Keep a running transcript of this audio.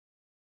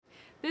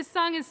This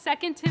song is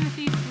 2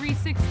 Timothy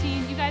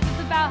 3:16. You guys, it's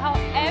about how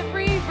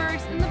every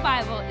verse in the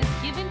Bible is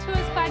given to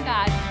us by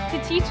God to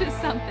teach us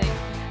something.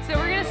 So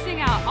we're going to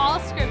sing out all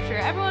scripture.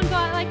 Everyone go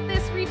out like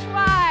this, reach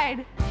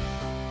wide.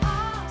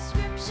 All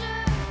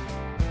scripture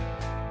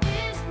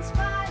is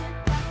inspired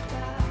by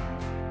God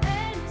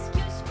and is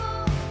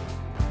useful.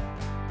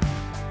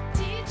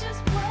 Teach us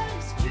what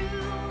is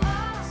true.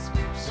 All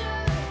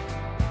scripture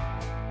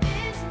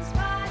is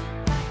inspired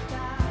by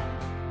God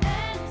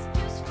and is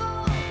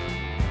useful.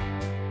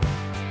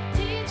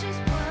 Teach us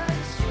what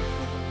is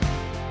true.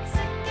 2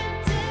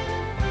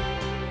 Timothy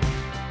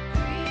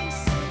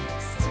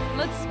 3:16.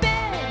 Let's spin.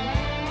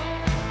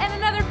 And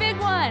another big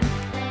one.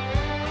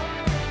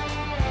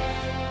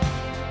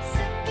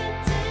 2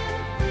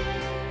 Timothy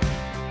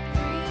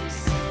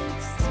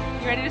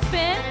 3:16. You ready to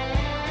spin?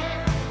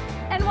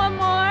 And one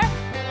more.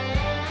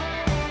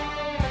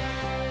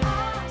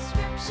 All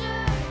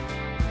scripture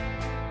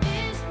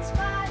is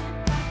inspired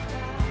by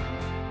God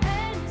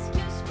and is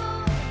useful.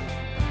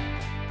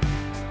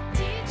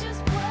 Teach us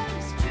what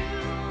is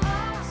true.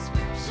 All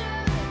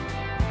scripture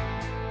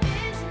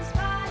is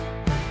inspired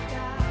by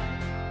God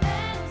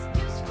and is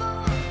useful.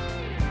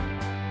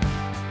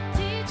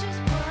 Teach us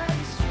what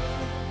is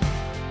true.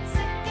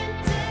 2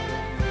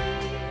 Timothy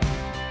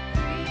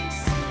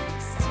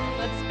 3:16.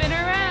 Let's spin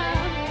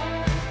around.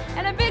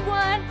 And a big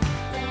one.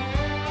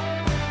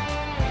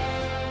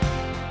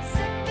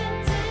 2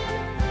 Timothy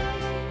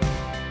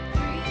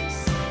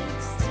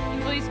 3:16.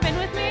 Will you spin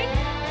with me?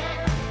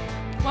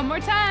 One more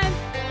time.